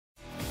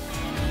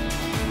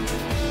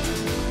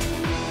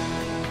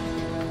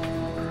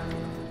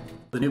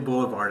The new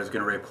boulevard is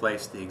going to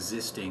replace the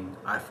existing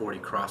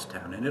I-40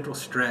 Crosstown, and it'll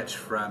stretch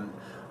from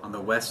on the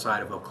west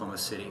side of Oklahoma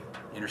City,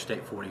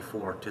 Interstate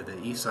 44, to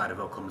the east side of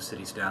Oklahoma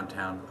City's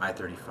downtown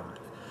I-35.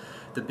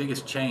 The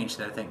biggest change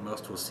that I think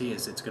most will see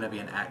is it's going to be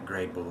an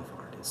at-grade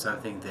boulevard. It's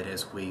something that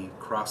as we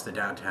cross the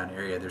downtown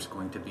area, there's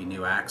going to be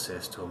new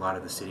access to a lot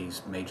of the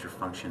city's major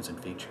functions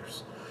and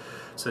features.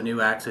 So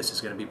new access is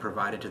going to be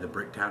provided to the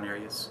Bricktown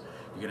areas.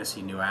 You're going to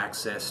see new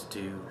access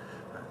to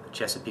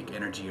Chesapeake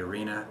Energy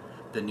Arena,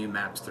 the new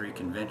MAPS 3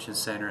 Convention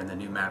Center, and the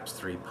new MAPS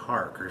 3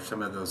 Park are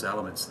some of those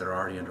elements that are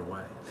already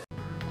underway.